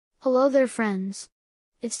Hello there friends.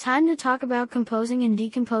 It's time to talk about composing and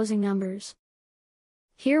decomposing numbers.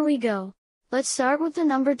 Here we go. Let's start with the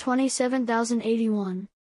number 27,081.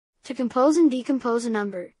 To compose and decompose a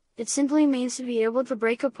number, it simply means to be able to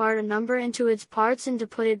break apart a number into its parts and to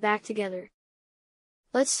put it back together.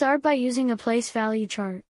 Let's start by using a place value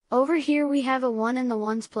chart. Over here we have a 1 in the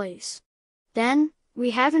ones place. Then,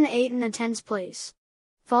 we have an 8 in the tens place.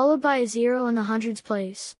 Followed by a 0 in the hundreds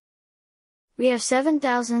place. We have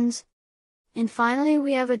 7,000s, and finally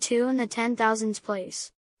we have a 2 in the 10,000s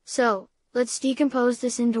place. So, let's decompose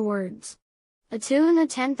this into words. A 2 in the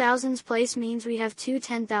 10,000s place means we have two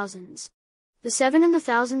 10,000s. The 7 in the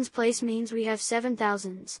thousands place means we have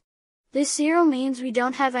 7,000s. This 0 means we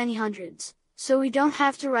don't have any hundreds, so we don't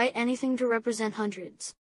have to write anything to represent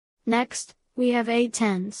hundreds. Next, we have 8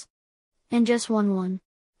 tens. And just one 1.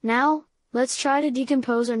 Now, let's try to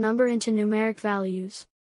decompose our number into numeric values.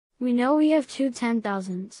 We know we have two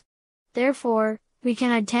 10,000s. Therefore, we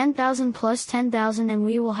can add 10,000 plus 10,000 and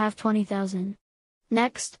we will have 20,000.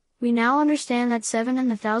 Next, we now understand that 7 in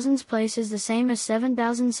the thousands place is the same as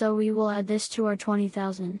 7,000, so we will add this to our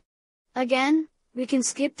 20,000. Again, we can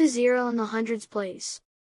skip the 0 in the hundreds place.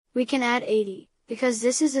 We can add 80, because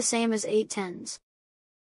this is the same as 8 tens.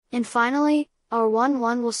 And finally, our 1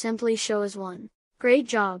 will simply show as 1. Great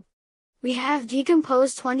job! We have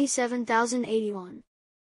decomposed 27,081.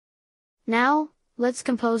 Now, let's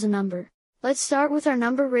compose a number. Let's start with our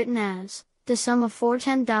number written as the sum of 4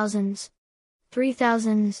 10,000s,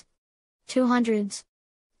 3,000s, 200s,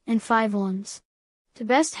 and 5 ones. To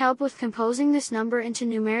best help with composing this number into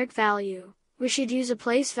numeric value, we should use a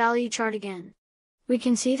place value chart again. We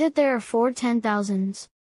can see that there are 4 10,000s.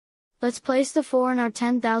 Let's place the 4 in our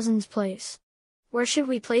 10,000s place. Where should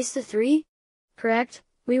we place the 3? Correct,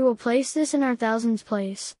 we will place this in our thousands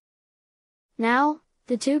place. Now,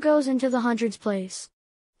 the 2 goes into the hundreds place.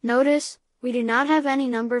 Notice, we do not have any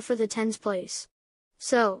number for the tens place.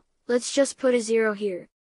 So, let's just put a 0 here.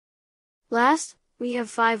 Last, we have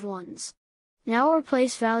 5 ones. Now our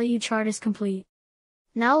place value chart is complete.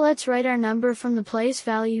 Now let's write our number from the place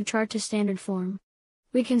value chart to standard form.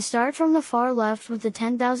 We can start from the far left with the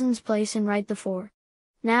 10,000s place and write the 4.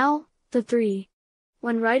 Now, the 3.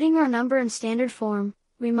 When writing our number in standard form,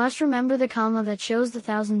 we must remember the comma that shows the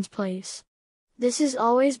thousands place. This is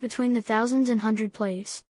always between the thousands and hundred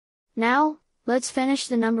place. Now, let's finish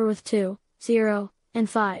the number with 2, 0, and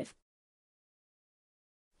 5.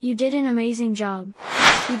 You did an amazing job.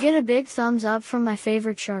 You get a big thumbs up from my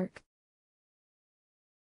favorite shark.